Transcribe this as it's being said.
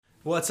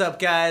What's up,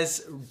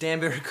 guys?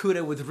 Dan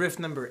Barracuda with riff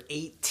number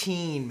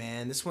 18,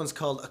 man. This one's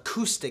called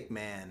Acoustic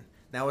Man.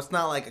 Now, it's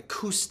not like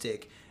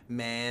acoustic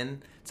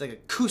man. It's like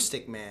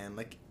acoustic man,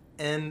 like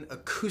an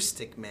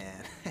acoustic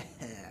man.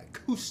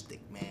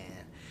 Acoustic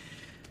man.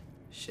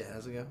 Shit,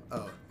 how's it go?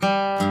 Oh.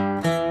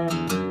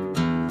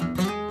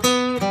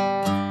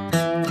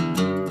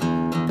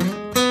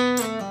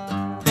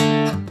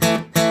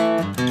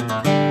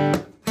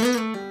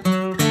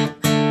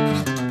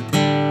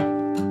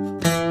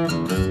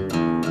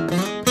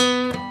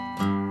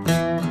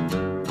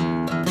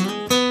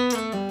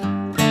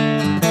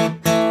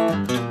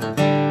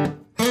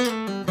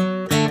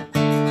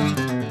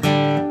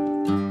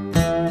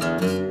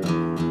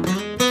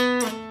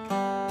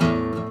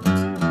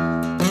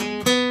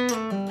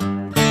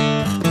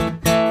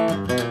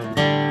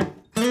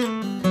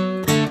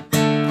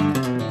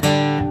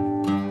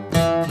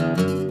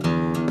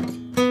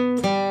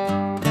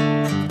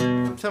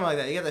 Something like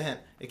that. You get the hint.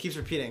 It keeps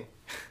repeating.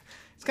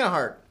 It's kind of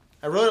hard.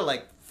 I wrote it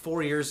like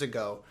 4 years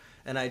ago,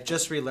 and I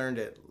just relearned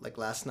it like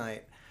last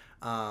night.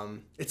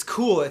 It's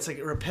cool. It's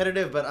like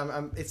repetitive, but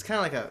it's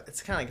kind of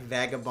like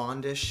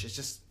vagabondish. It's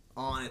just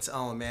on its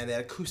own, man. The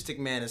acoustic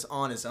man is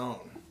on his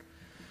own.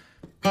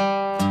 I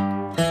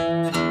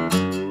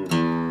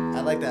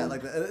like that.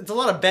 Like that. It's a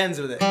lot of bends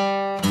with it,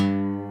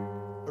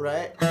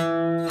 right?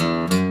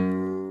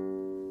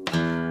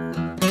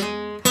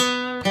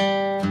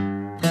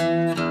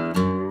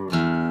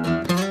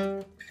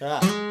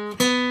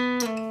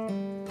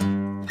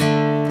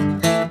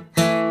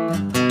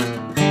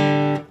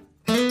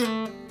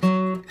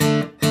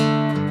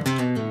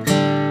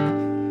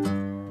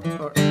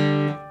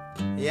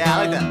 Yeah,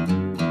 I like that.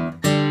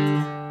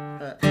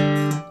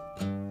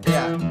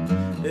 Yeah,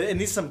 it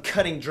needs some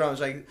cutting drums,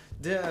 like.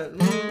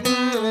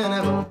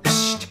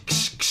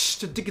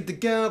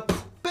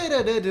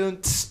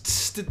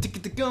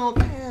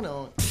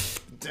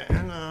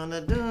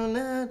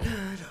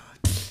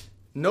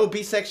 No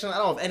beat section. I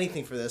don't have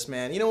anything for this,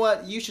 man. You know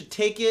what? You should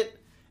take it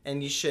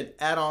and you should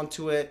add on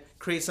to it,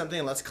 create something,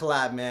 and let's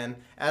collab, man.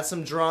 Add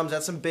some drums,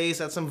 add some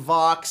bass, add some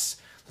vox.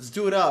 Let's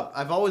do it up.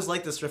 I've always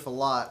liked this riff a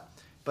lot,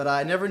 but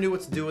I never knew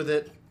what to do with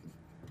it.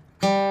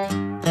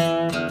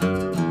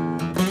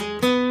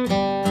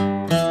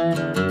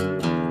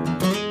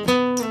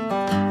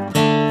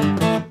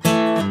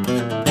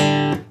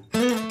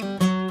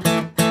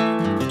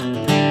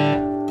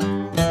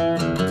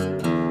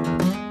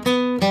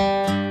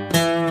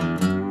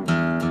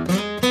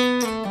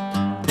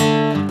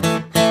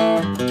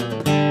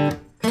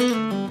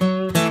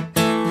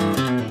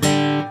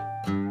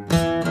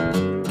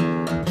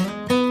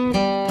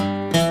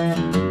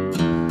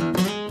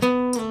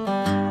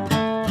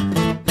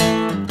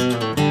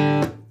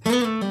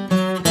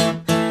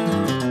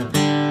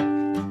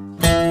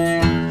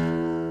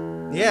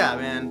 Yeah,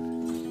 man.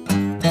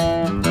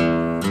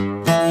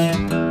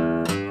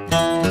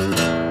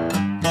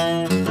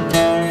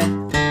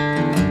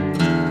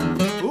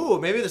 Ooh,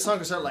 maybe the song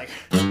could start like.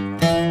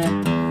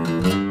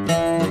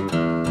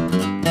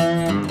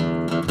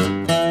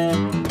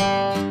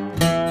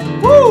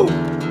 Woo!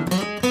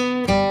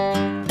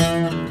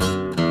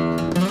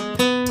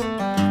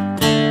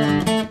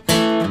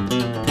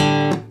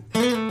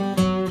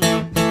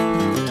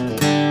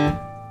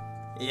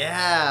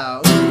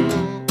 Yeah.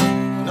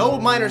 No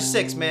minor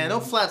six, man. No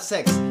flat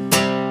six.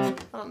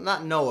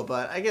 Not Noah,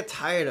 but I get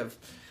tired of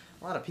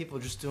a lot of people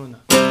just doing the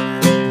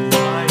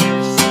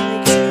minor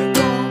six.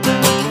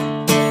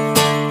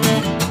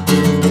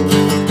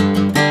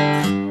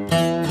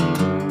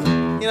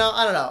 You know,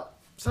 I don't know.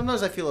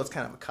 Sometimes I feel it's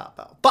kind of a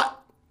cop-out. But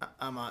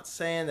I'm not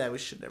saying that we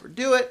should never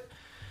do it.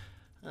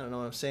 I don't know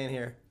what I'm saying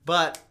here.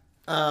 But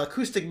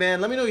Acoustic Man,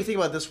 let me know what you think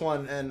about this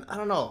one. And I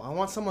don't know. I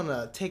want someone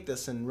to take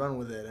this and run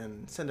with it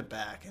and send it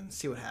back and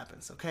see what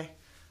happens, okay?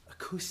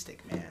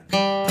 Acoustic Man.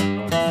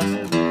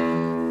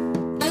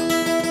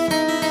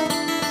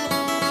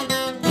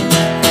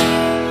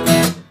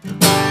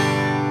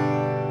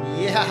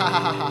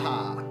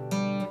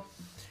 Yeah.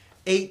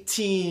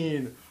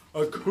 18.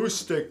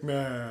 Acoustic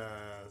Man.